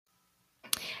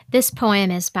This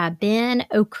poem is by Ben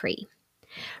Okri.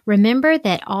 Remember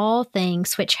that all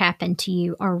things which happen to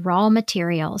you are raw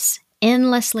materials,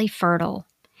 endlessly fertile,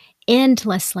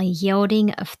 endlessly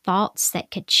yielding of thoughts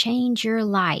that could change your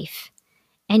life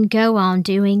and go on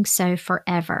doing so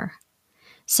forever.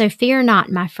 So fear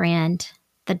not, my friend.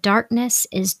 The darkness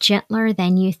is gentler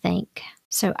than you think.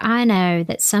 So I know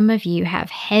that some of you have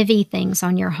heavy things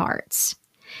on your hearts.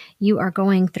 You are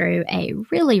going through a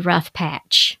really rough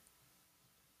patch.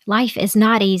 Life is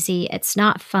not easy. It's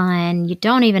not fun. You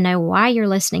don't even know why you're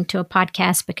listening to a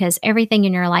podcast because everything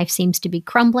in your life seems to be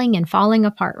crumbling and falling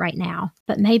apart right now.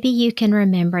 But maybe you can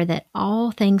remember that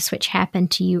all things which happen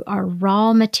to you are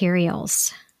raw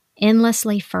materials,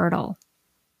 endlessly fertile,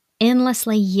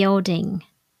 endlessly yielding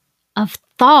of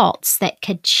thoughts that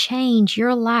could change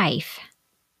your life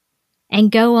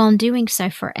and go on doing so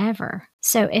forever.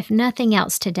 So if nothing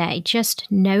else today, just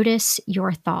notice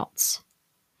your thoughts.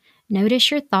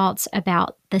 Notice your thoughts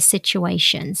about the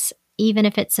situations, even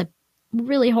if it's a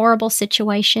really horrible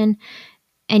situation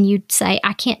and you'd say,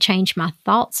 I can't change my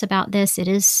thoughts about this. It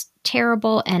is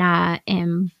terrible and I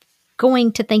am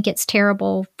going to think it's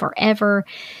terrible forever.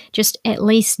 Just at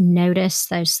least notice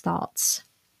those thoughts.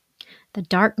 The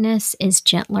darkness is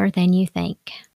gentler than you think.